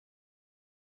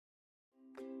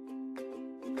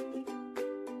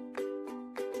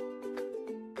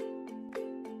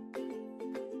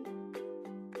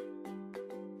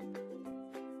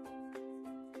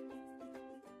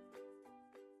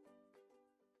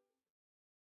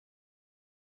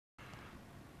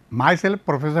Myself,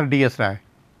 Professor D.S. Rai,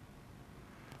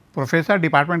 Professor,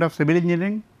 Department of Civil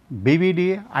Engineering,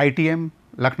 BVD, ITM,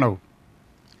 Lucknow.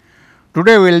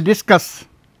 Today we will discuss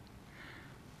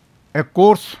a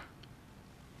course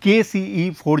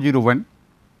KCE 401,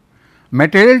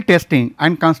 Material Testing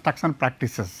and Construction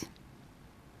Practices,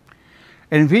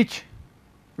 in which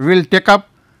we will take up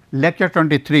lecture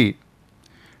 23,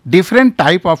 different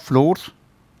type of floors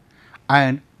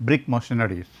and brick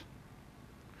machineries.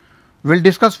 We will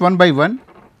discuss one by one.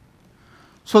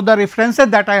 So, the references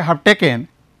that I have taken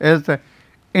is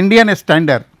Indian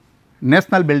Standard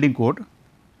National Building Code,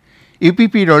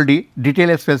 EPPWD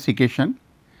detailed specification,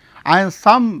 and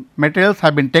some materials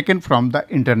have been taken from the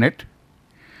internet,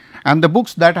 and the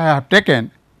books that I have taken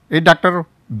is Dr.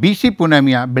 B.C.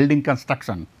 Punamia Building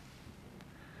Construction.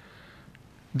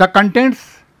 The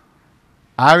contents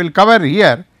I will cover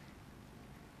here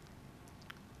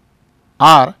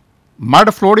are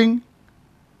mud flooring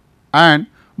and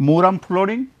muram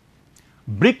flooring,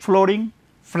 brick flooring,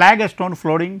 flagstone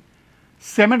flooring,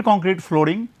 cement concrete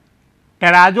flooring,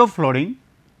 terrazzo flooring,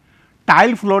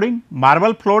 tile flooring,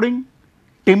 marble flooring,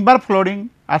 timber flooring,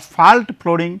 asphalt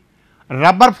flooring,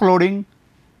 rubber flooring,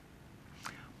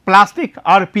 plastic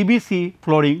or PVC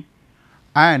flooring,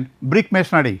 and brick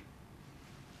masonry.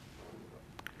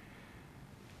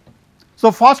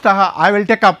 So, first I will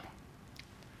take up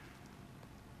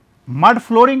mud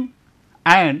flooring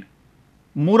and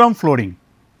muram flooring.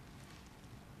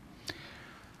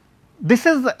 This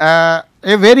is a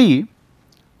very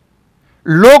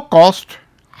low cost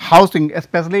housing,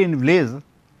 especially in village,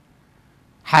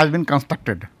 has been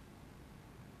constructed.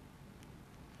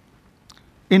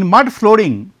 In mud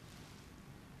flooring,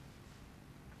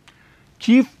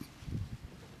 cheap,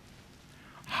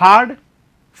 hard,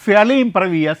 fairly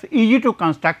impervious, easy to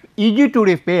construct, easy to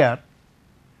repair.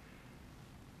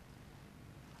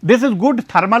 This is good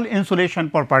thermal insulation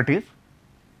properties.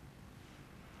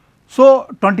 So,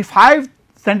 25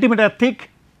 centimeter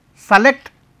thick select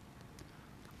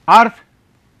earth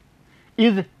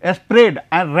is sprayed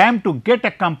and rammed to get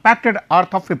a compacted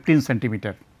earth of 15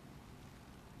 centimeter.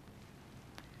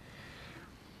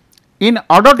 In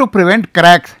order to prevent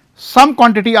cracks, some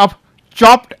quantity of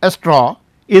chopped straw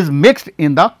is mixed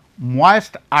in the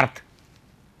moist earth.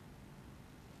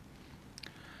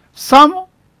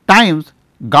 Sometimes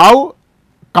cow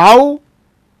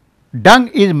dung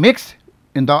is mixed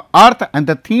in the earth and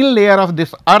the thin layer of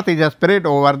this earth is spread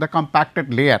over the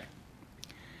compacted layer,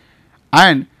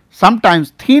 and sometimes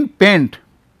thin paint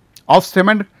of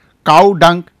cement cow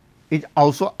dung is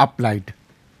also applied.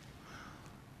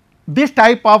 This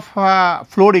type of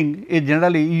flooring is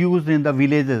generally used in the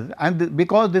villages, and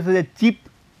because this is a cheap,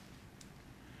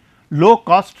 low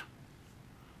cost.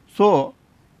 So,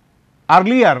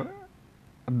 earlier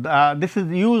this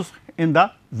is used in the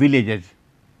villages.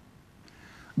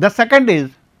 The second is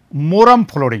muram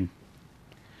flooring.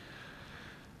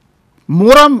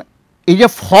 Muram is a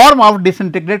form of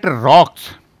disintegrated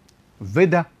rocks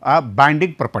with a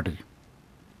binding property.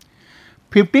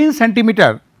 15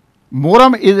 centimeter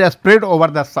muram is spread over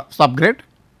the subgrade,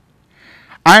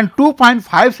 and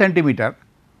 2.5 centimeter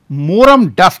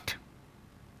muram dust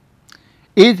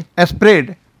is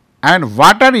spread and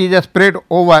water is spread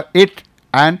over it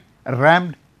and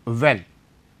rammed well.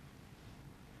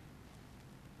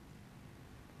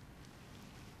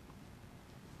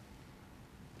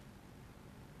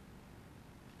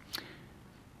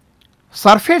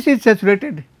 Surface is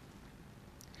saturated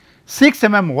 6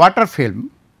 mm water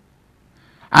film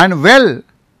and well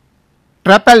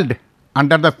trampled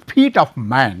under the feet of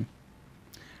man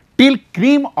till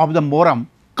cream of the muram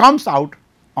comes out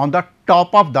on the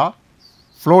top of the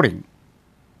flooring,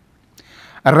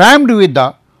 rammed with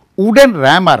the wooden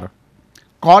rammer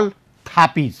called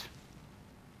thappies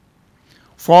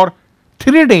for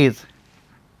 3 days,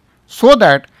 so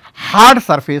that hard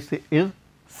surface is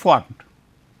formed.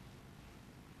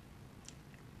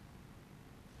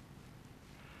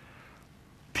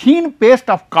 Thin paste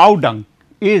of cow dung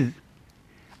is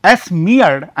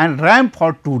smeared and rammed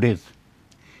for 2 days.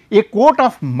 A coat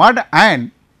of mud and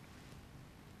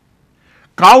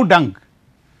cow dung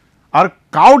or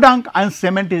cow dung and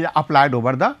cement is applied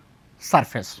over the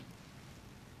surface.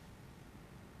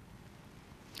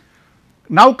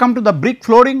 Now, come to the brick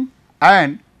flooring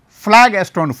and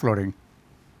flagstone flooring,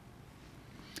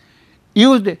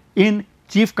 used in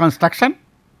cheap construction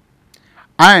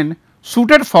and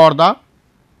suited for the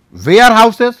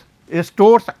warehouses,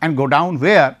 stores and godown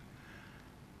where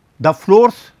the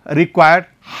floors require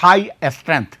high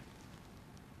strength.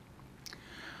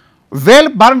 Well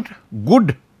burnt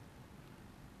good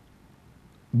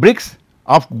bricks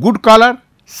of good color,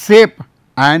 shape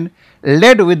and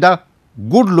laid with the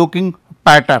good looking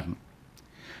pattern.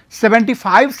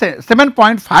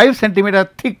 7.5 centimeter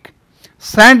thick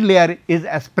sand layer is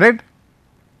spread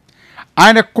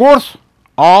and a course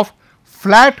of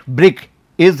flat brick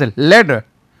is laid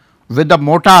with the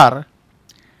mortar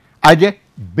as a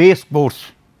base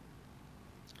course,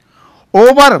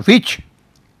 over which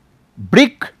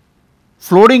brick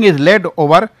flooring is laid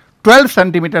over 12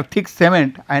 centimeter thick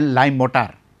cement and lime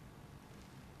mortar.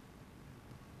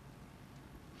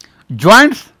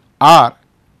 Joints are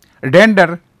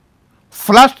rendered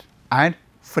flushed and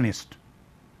finished.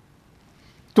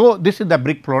 So, this is the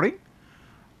brick flooring.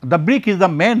 The brick is the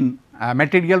main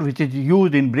material which is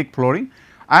used in brick flooring,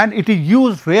 and it is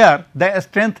used where the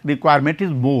strength requirement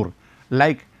is more,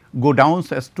 like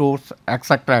godowns, stores,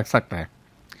 etc., etc.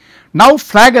 Now,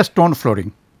 flagstone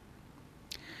flooring.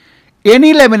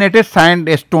 Any laminated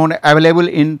sandstone available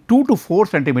in 2 to 4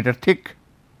 centimeter thick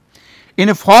in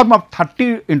a form of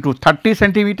 30 into 30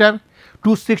 centimeter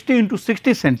to 60 into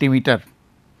 60 centimeter,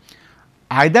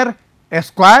 either a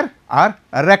square or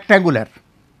a rectangular.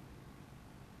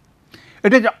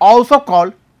 It is also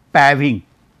called paving.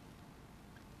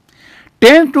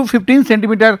 10 to 15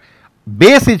 centimeter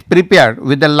base is prepared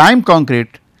with the lime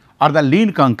concrete or the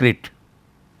lean concrete.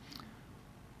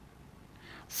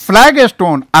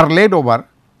 Flagstone are laid over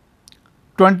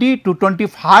 20 to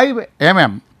 25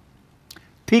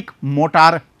 thick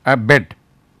mortar bed.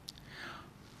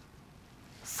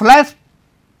 Flush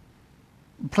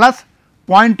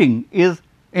pointing is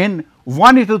in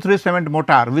 1:3 cement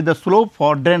mortar with the slope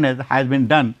for drainage has been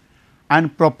done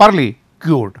and properly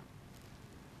cured.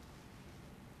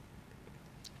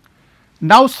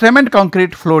 Now, cement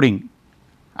concrete flooring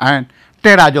and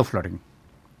terrazzo flooring.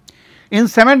 In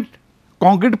cement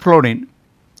concrete flooring,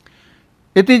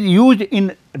 it is used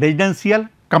in residential,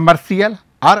 commercial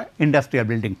or industrial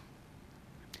building.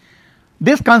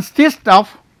 This consists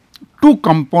of two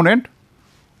components.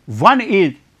 One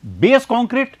is base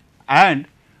concrete and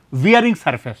wearing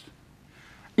surface.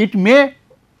 It may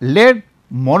laid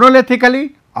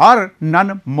monolithically or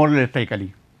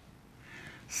non-monolithically.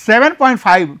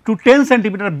 7.5 to 10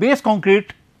 centimeter base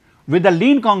concrete with the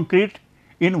lean concrete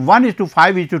in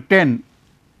 1:5:10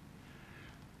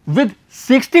 with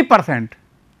 60%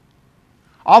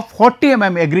 of 40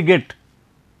 aggregate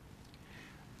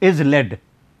is laid.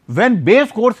 When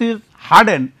base course is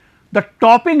hardened, the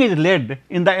topping is laid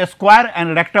in the square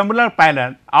and rectangular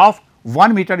pattern of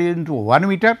 1 meter into 1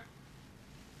 meter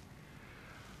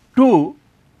to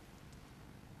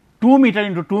 2 meter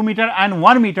into 2 meter and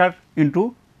 1 meter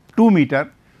into 2 meter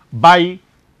by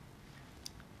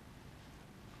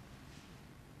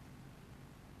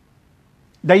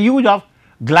the use of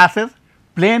glasses,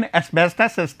 plain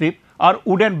asbestos strip or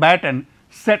wooden batten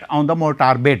set on the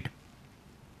mortar bed.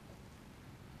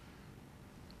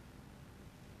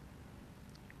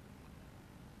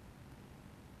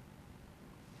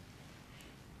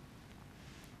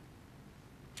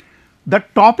 The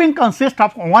topping consists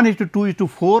of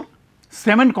 1:2:4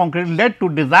 cement concrete laid to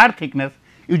desired thickness,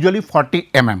 usually 40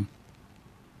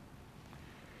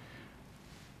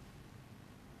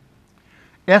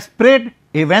 Spread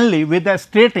evenly with a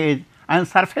straight edge and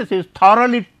surface is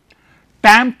thoroughly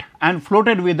tamped and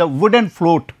floated with a wooden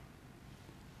float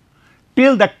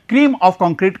till the cream of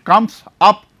concrete comes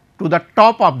up to the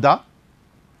top of the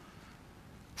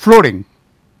flooring.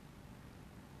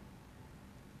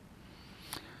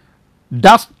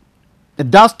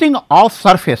 Dusting of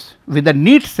surface with a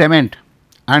neat cement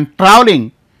and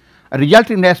troweling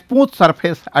result in a smooth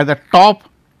surface at the top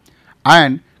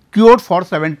and cured for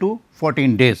 7 to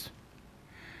 14 days.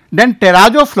 Then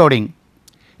terrazzo flooring,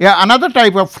 another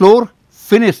type of floor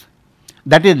finish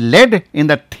that is laid in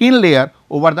the thin layer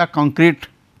over the concrete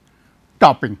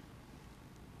topping.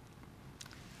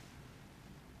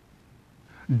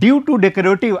 Due to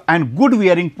decorative and good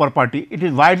wearing property, it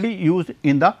is widely used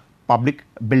in the public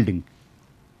building.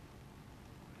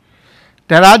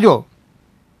 Terrazzo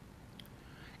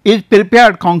is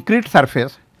prepared concrete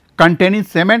surface containing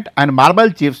cement and marble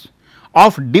chips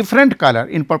of different color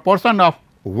in proportion of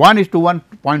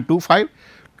 1:1.25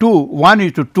 to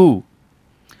 1:2.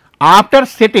 After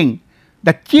setting,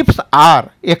 the chips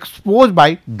are exposed by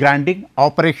grinding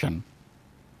operation.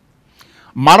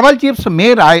 Marble chips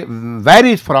may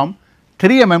vary from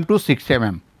 3 to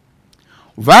 6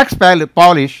 Wax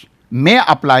polish may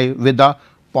apply with the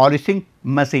polishing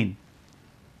machine.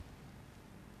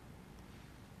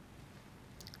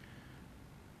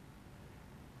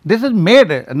 This is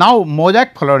made now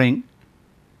mosaic flooring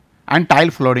and tile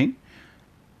flooring.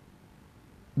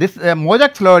 This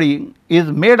mosaic flooring is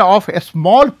made of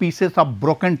small pieces of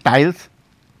broken tiles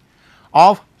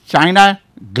of china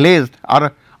glazed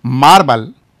or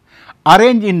marble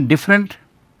arranged in different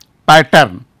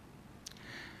pattern.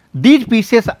 These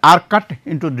pieces are cut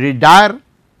into desired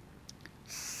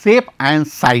shape and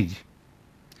size.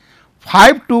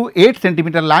 5 to 8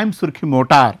 centimeter lime surkhi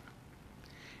mortar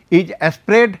is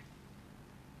sprayed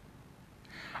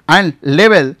and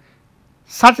level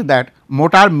such that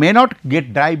mortar may not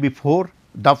get dry before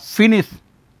the finish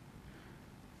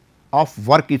of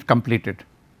work is completed.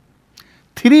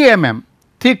 3 mm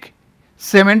thick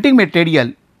cementing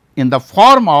material in the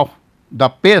form of the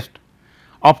paste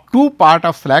of 2 part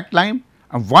of slacked lime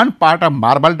and 1 part of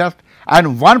marble dust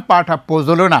and 1 part of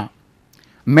pozzolana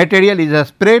material is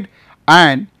sprayed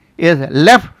and is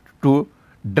left to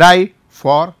dry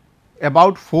for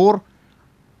about 4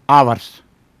 hours.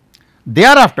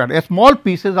 Thereafter, a small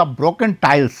pieces of broken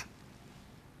tiles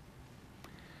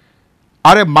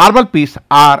or a marble piece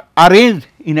are arranged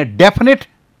in a definite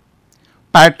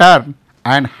pattern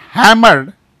and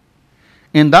hammered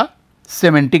in the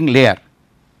cementing layer.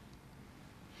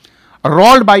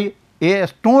 Rolled by a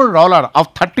stone roller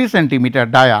of 30 centimeter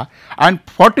dia and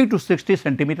 40 to 60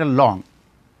 centimeter long.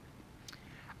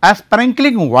 As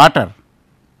sprinkling water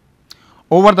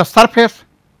over the surface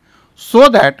so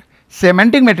that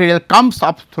cementing material comes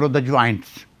up through the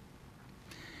joints.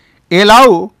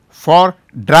 Allow for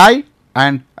dry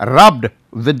and rubbed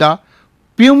with the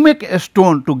pumice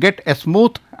stone to get a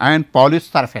smooth and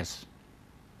polished surface.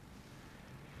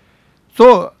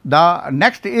 So, the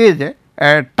next is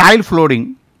a tile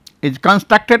flooring is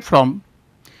constructed from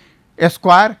a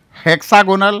square,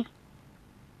 hexagonal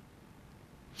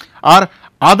or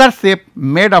other shape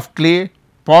made of clay,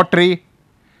 pottery,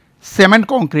 cement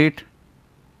concrete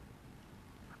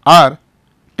or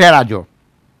terrazzo,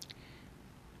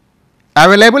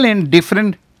 available in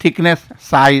different thickness,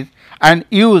 size and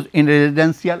used in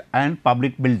residential and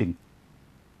public building.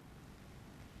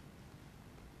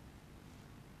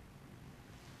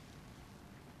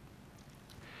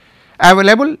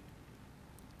 Available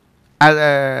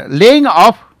as laying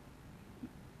of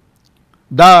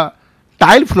the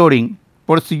tile flooring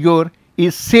procedure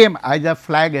is same as a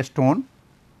flag stone,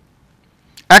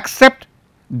 except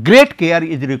great care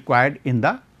is required in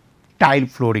the tile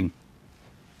flooring.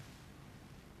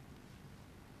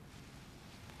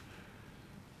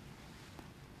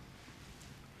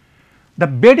 The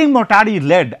bedding mortar is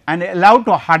laid and allowed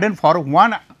to harden for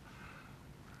 1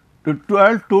 to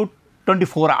 12 to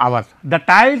 24 hours. The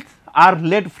tiles are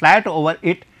laid flat over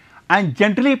it and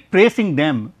gently pressing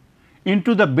them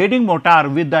into the bedding mortar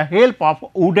with the help of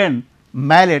wooden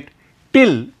mallet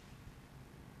till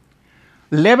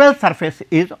level surface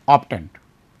is obtained.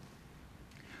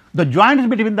 The joints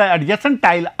between the adjacent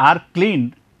tile are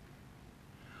cleaned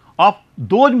of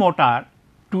those mortar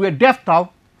to a depth of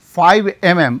 5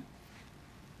 mm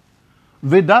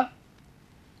with the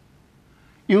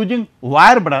using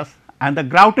wire brush and the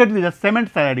grouted with a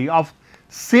cement slurry of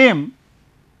same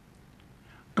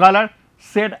color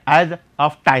shade as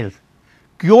of tiles.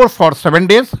 Cure for 7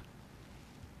 days.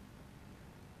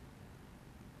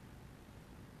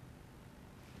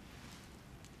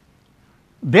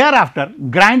 Thereafter,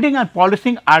 grinding and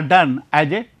polishing are done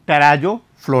as a terrazzo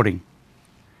flooring.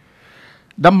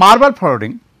 The marble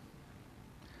flooring,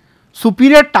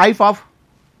 superior type of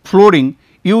flooring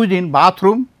used in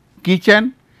bathroom,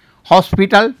 kitchen,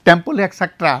 hospital, temple,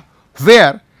 etc.,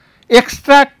 where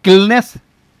extra cleanliness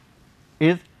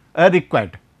is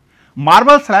required.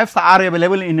 Marble slabs are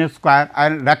available in a square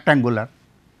and rectangular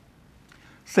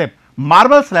shape.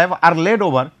 Marble slabs are laid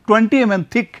over 20 mm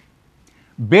thick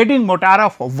bedding mortar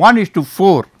of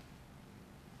 1:4,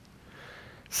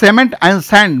 cement and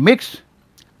sand mixed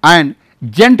and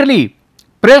gently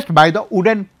pressed by the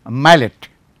wooden mallet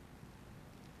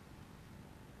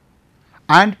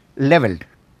and levelled.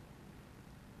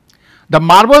 The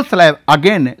marble slab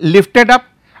again lifted up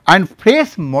and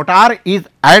fresh mortar is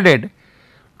added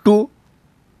to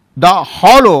the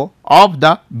hollow of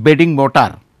the bedding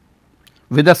mortar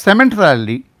with the cement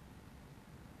slurry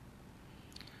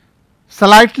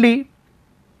slightly,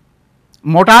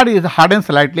 mortar is hardened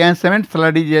slightly and cement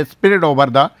slurry is spread over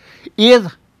the edge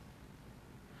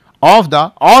of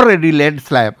the already laid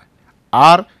slab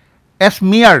or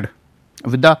smeared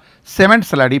with the cement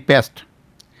slurry paste,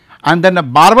 and then the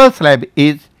marble slab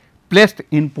is placed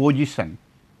in position.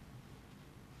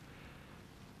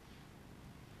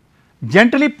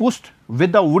 Gently pushed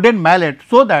with the wooden mallet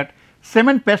so that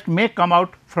cement paste may come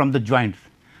out from the joints.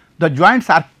 The joints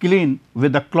are cleaned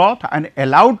with the cloth and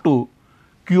allowed to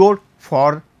cure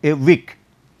for a week.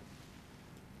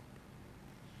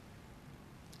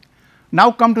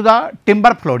 Now, come to the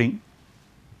timber flooring.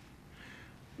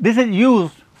 This is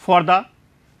used for the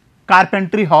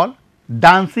carpentry hall,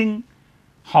 dancing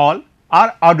hall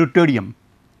or auditorium.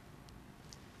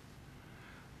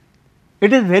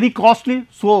 It is very costly,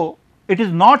 so it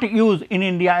is not used in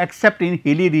India except in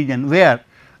hilly region where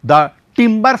the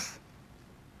timbers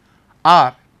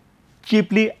are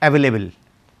cheaply available.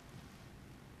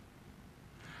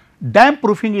 Damp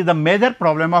proofing is the major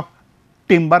problem of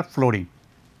timber flooring.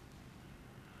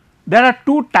 There are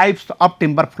two types of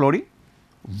timber flooring.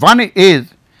 One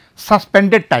is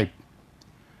suspended type,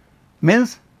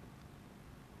 means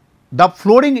the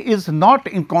flooring is not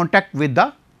in contact with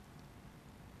the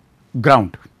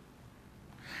ground,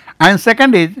 and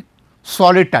second is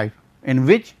solid type, in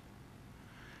which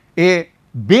a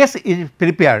base is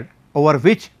prepared over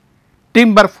which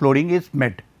timber flooring is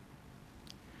made.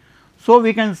 So,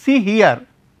 we can see here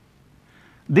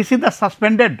this is the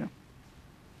suspended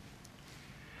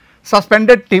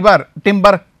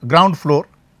timber ground floor.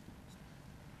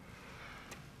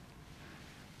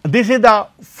 This is the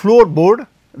floor board,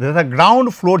 this is the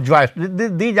ground floor joist,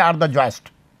 these are the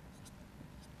joist.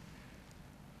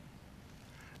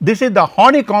 This is the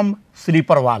honeycomb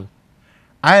sleeper wall,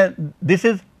 and this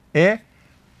is a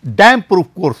damp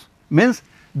proof course, means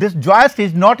this joist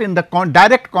is not in the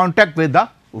direct contact with the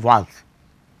walls.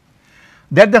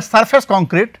 That the surface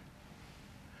concrete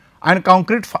and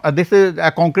this is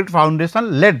a concrete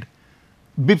foundation laid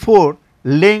before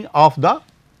laying of the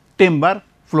timber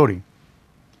flooring.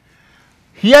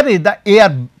 Here is the air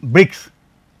bricks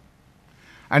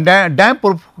and damp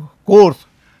proof course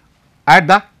at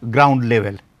the ground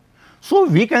level. So,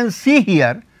 we can see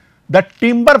here the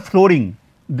timber flooring,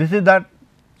 this is the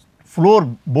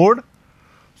floor board.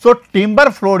 So, timber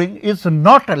flooring is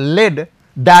not laid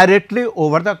directly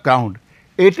over the ground,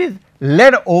 it is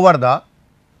laid over the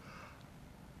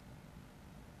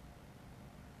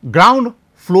ground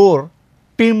floor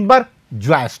timber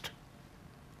joist.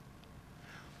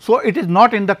 So, it is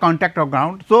not in the contact of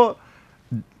ground. So,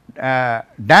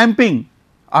 damping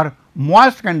or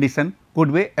moist condition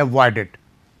could be avoided.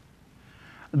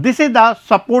 This is the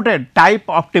supported type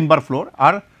of timber floor,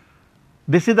 or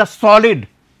this is the solid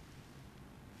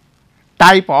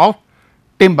type of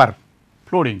timber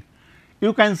flooring.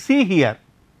 You can see here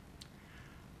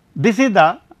this is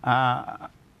the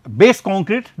base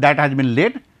concrete that has been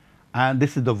laid, and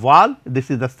this is the wall, this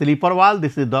is the sleeper wall,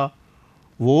 this is the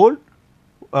wall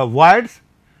voids,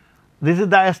 this is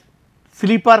the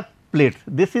sleeper plate,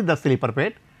 this is the sleeper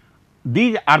plate,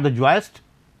 these are the joists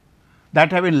that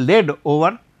have been laid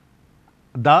over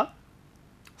the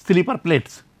sleeper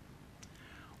plates,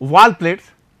 wall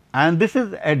plates, and this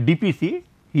is a DPC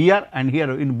here and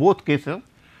here in both cases.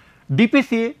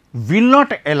 DPC will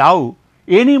not allow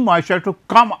any moisture to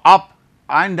come up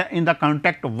and in the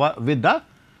contact with the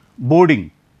boarding.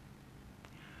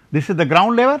 This is the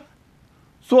ground level.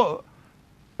 So,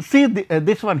 see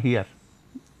this one here,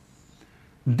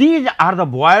 these are the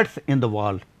voids in the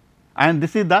wall and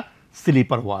this is the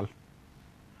sleeper wall.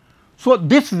 So,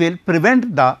 this will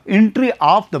prevent the entry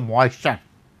of the moisture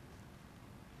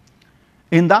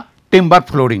in the timber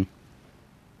flooring.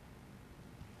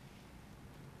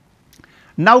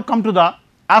 Now, come to the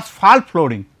asphalt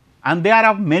flooring, and they are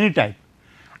of many types.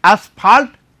 Asphalt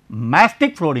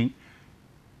mastic flooring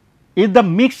is the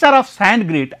mixture of sand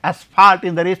grit asphalt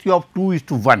in the ratio of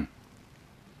 2:1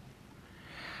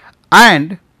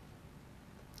 and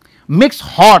mixed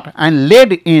hot and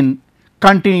laid in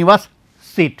continuous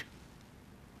sheet.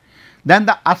 Then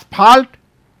the asphalt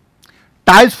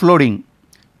tiles flooring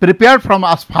prepared from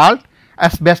asphalt,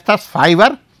 asbestos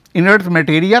fiber, inert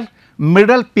material,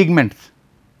 mineral pigments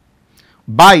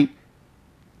by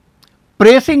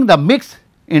pressing the mix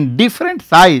in different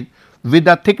size with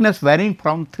the thickness varying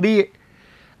from 3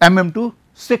 mm to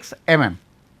 6 mm.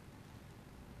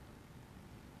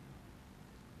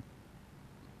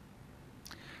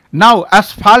 Now,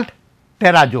 asphalt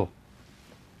terrazzo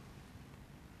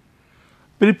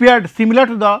prepared similar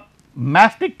to the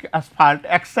mastic asphalt,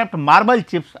 except marble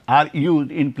chips are used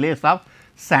in place of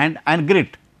sand and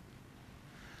grit.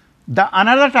 The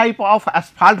another type of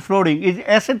asphalt flooring is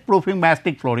acid proofing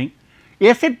mastic flooring.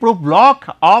 Acid proof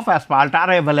block of asphalt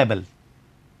are available,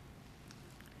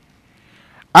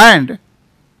 and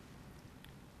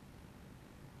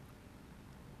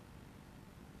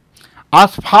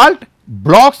asphalt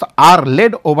blocks are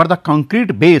laid over the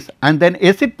concrete base, and then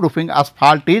acid proofing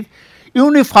asphalt is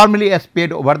uniformly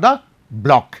sprayed over the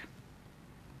block.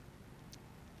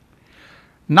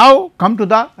 Now, come to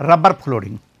the rubber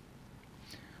flooring.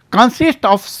 Consists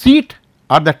of sheet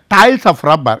or the tiles of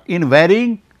rubber in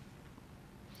varying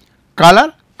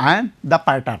color and the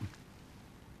pattern.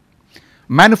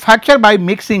 manufactured by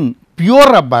mixing pure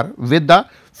rubber with the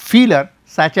filler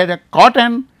such as a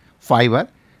cotton fiber,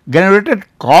 granulated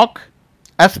cork,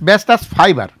 asbestos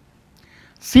fiber.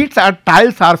 Seats or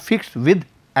tiles are fixed with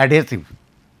adhesive.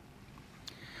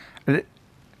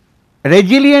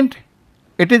 Resilient,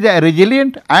 it is a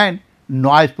resilient and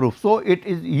noise proof. So, it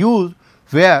is used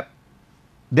where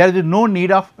there is no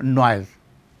need of noise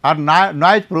or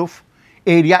noise proof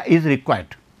area is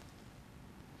required.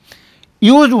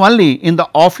 Used only in the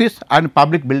office and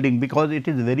public building because it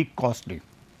is very costly.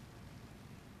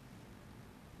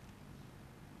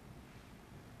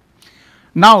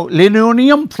 Now,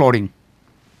 linoleum flooring,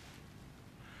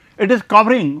 it is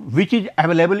covering which is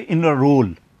available in a roll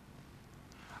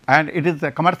and it is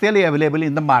commercially available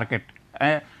in the market.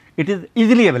 It is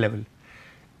easily available.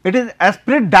 It is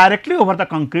spread directly over the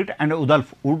concrete and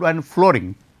wood and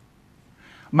flooring.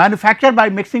 Manufactured by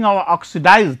mixing of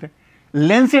oxidized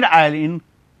linseed oil in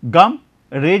gum,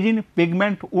 resin,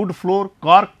 pigment, wood floor,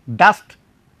 cork, dust,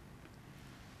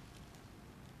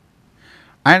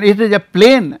 and it is a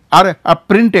plain or a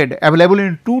printed available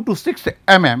in 2 to 6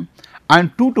 mm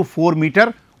and 2 to 4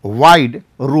 meter wide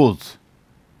rolls.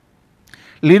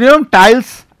 Linoleum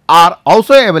tiles are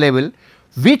also available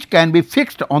which can be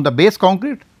fixed on the base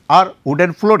concrete or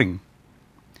wooden flooring.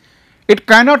 It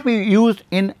cannot be used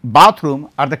in bathroom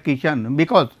or the kitchen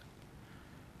because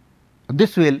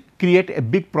this will create a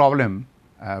big problem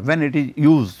when it is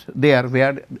used there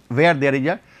where there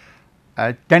is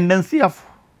a tendency of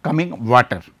coming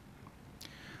water.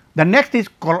 The next is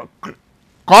cork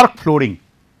flooring.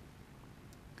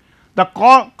 The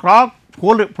cork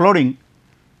flooring,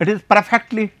 it is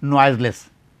perfectly noiseless.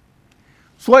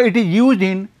 So, it is used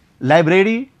in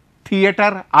library,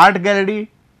 theatre, art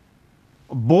gallery,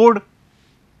 board,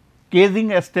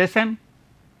 casing station.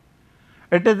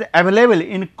 It is available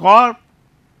in carpet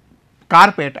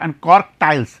and cork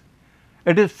tiles.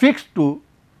 It is fixed to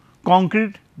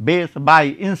concrete base by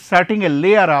inserting a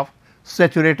layer of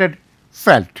saturated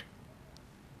felt.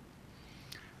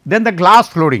 Then the glass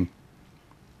flooring.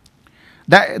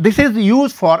 This is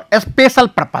used for a special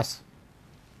purpose,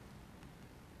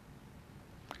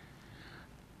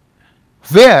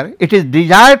 where it is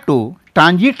desired to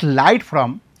transmit light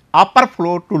from upper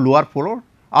floor to lower floor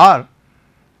or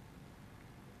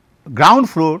ground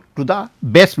floor to the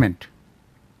basement.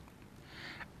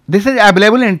 This is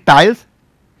available in tiles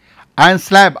and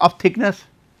slab of thickness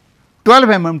 12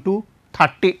 mm to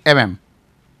 30 mm,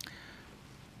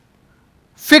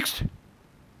 fixed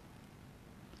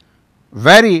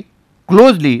very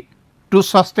closely to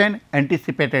sustain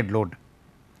anticipated load.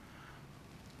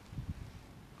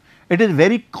 It is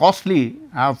very costly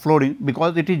flooring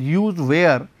because it is used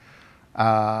where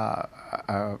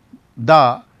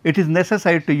it is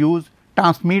necessary to use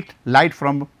transmit light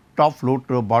from top floor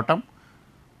to bottom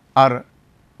or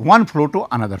one floor to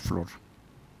another floor.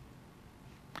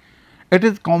 It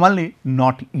is commonly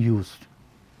not used.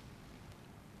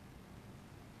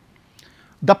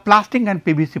 The plastic and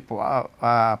PVC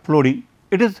flooring,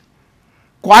 it is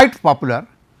quite popular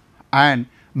and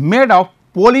made of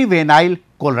polyvinyl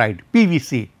chloride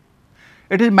PVC.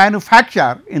 It is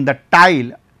manufactured in the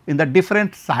tile in the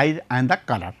different size and the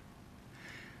color.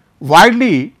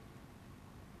 Widely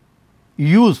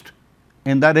used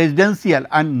in the residential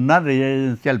and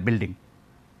non-residential building.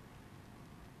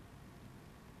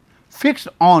 Fixed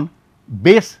on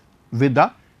base with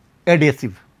the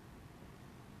adhesive.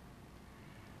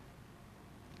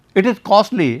 It is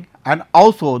costly and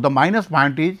also the minus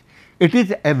point is it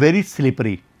is a very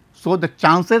slippery. So, the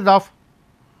chances of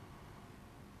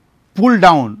pull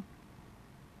down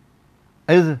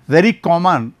is very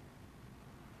common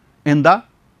in the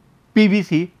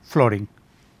PVC flooring.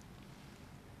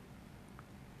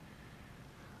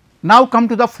 Now, come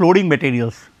to the flooring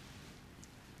materials.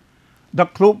 The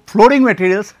flooring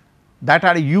materials that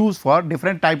are used for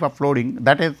different type of flooring,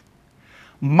 that is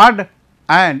mud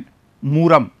and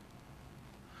muram.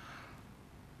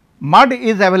 Mud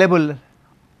is available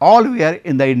all where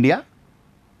in the India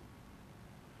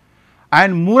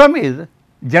and muram is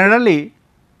generally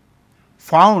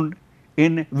found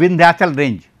in Vindhyachal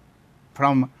range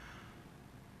from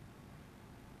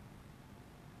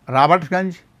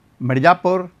Robertsganj,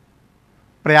 Mirzapur,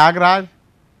 Prayagraj,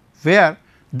 where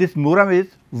this muram is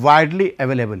widely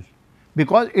available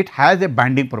because it has a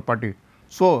binding property.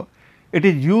 So, it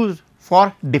is used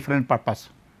for different purpose,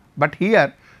 but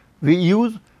here we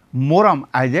use muram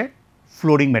as a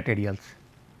flooring materials.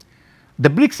 The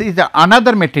bricks is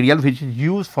another material which is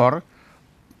used for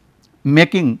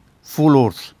making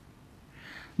floors.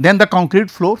 Then the concrete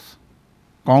floors,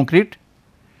 concrete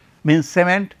means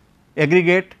cement,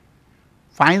 aggregate,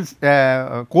 fine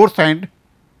coarse sand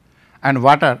and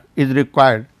water is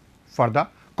required for the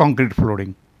concrete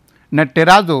flooring. Now,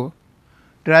 terrazzo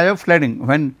flooring,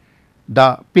 when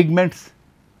the pigments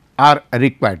are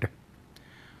required.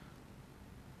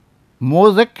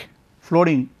 Mosaic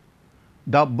flooring,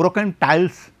 the broken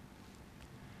tiles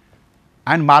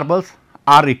and marbles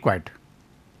are required.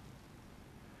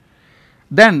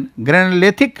 Then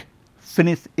granulithic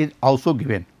finish is also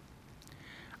given.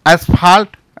 Asphalt,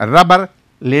 rubber,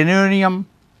 linoleum,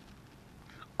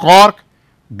 cork,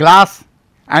 glass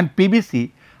and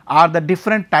PVC are the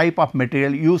different type of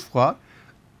material used for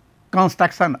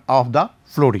construction of the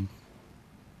flooring.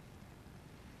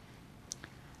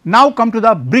 Now, come to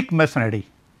the brick masonry.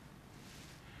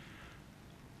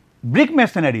 Brick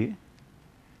masonry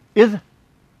is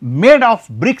made of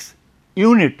bricks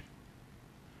unit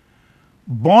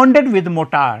bonded with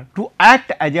mortar to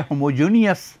act as a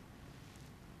homogeneous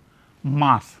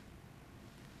mass.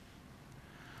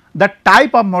 The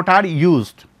type of mortar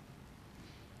used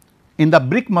in the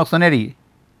brick masonry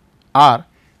are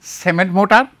cement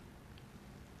mortar,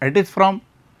 it is from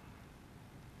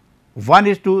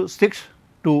 1:6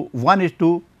 to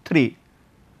 1:3,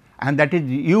 and that is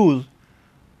used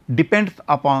depends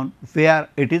upon where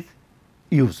it is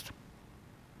used.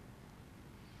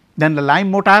 Then the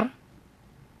lime mortar,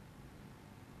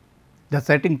 the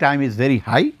setting time is very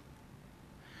high.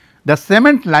 The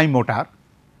cement lime mortar,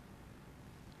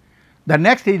 the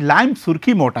next is lime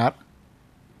surkhi mortar,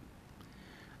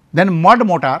 then mud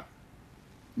mortar.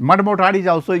 Mud mortar is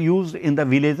also used in the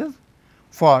villages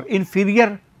for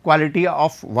inferior quality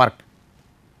of work.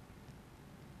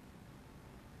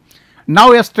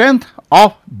 Now, a strength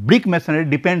of brick masonry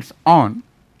depends on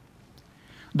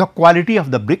the quality of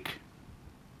the brick,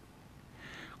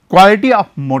 quality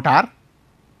of mortar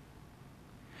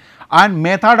and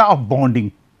method of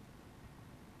bonding.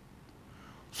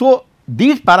 So,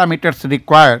 these parameters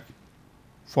required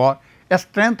for a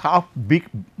strength of brick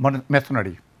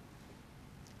masonry.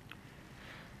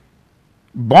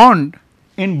 Bond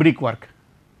in brickwork.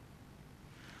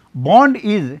 Bond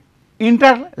is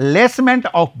interlacement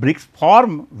of bricks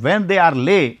formed when they are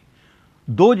laid,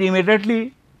 those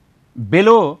immediately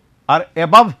below or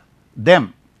above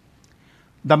them.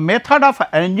 The method of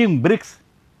arranging bricks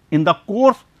in the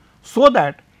course so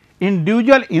that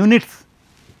individual units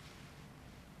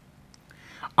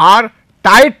are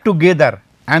tied together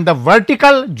and the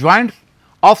vertical joints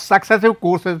of successive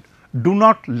courses do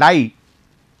not lie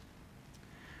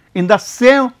in the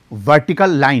same vertical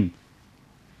line.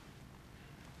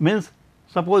 Means,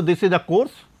 suppose this is the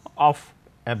course of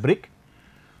a brick.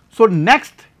 So,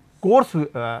 next course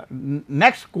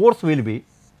will be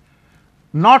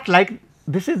not like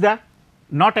this is the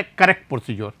not a correct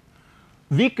procedure.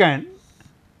 We can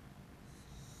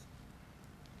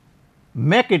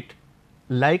make it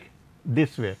like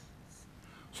this way.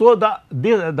 So,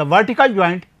 the vertical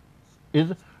joint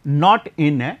is not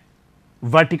in a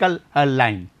vertical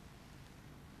line.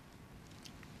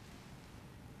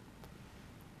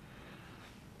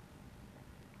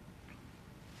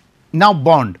 Now,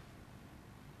 bond.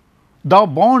 The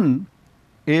bond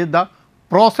is the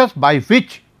process by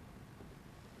which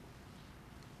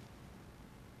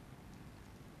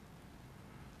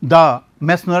the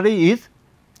masonry is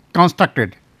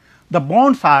constructed. The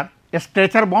bonds are a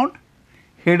stretcher bond,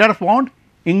 header bond,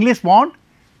 English bond,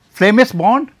 Flemish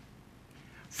bond,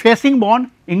 facing bond,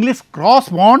 English cross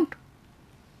bond,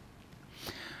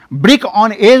 brick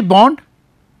on edge bond,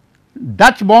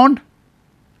 Dutch bond,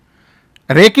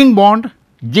 raking bond,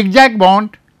 zigzag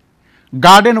bond,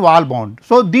 garden wall bond.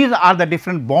 So, these are the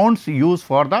different bonds used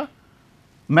for the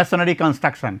masonry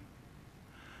construction.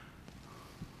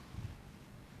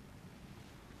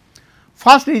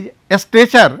 First is a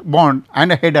stretcher bond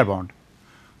and a header bond.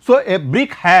 So, a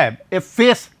brick have a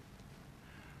face,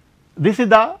 this is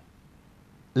the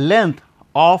length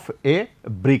of a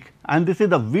brick and this is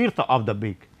the width of the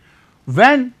brick.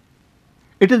 When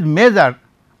it is measured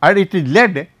or it is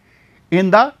laid in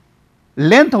the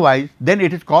lengthwise, then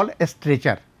it is called a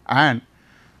stretcher, and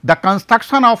the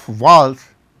construction of walls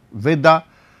with the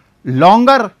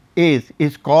longer edge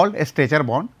is called a stretcher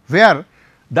bond, where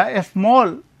the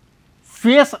small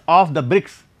face of the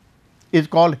bricks is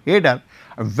called header.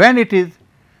 When it is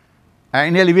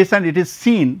in elevation, it is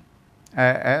seen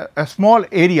a small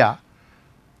area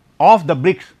of the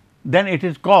bricks, then it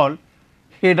is called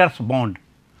headers bond.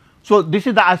 So, this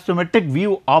is the isometric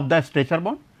view of the stretcher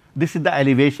bond. This is the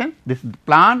elevation, this is the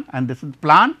plan and this is the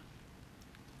plan.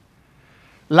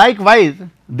 Likewise,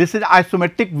 this is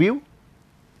isometric view.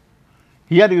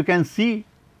 Here you can see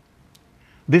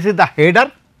this is the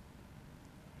header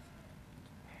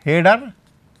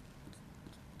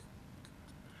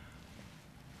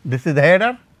this is the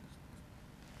header.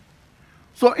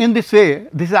 So, in this way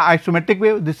this is the isometric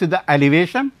wave, this is the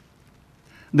elevation,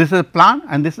 this is a plan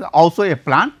and this is also a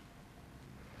plan.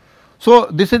 So,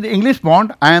 this is the English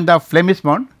bond and the Flemish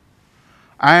bond,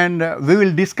 and we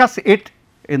will discuss it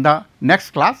in the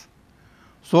next class.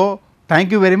 So,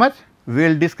 thank you very much. We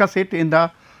will discuss it in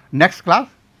the next class.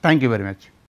 Thank you very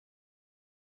much.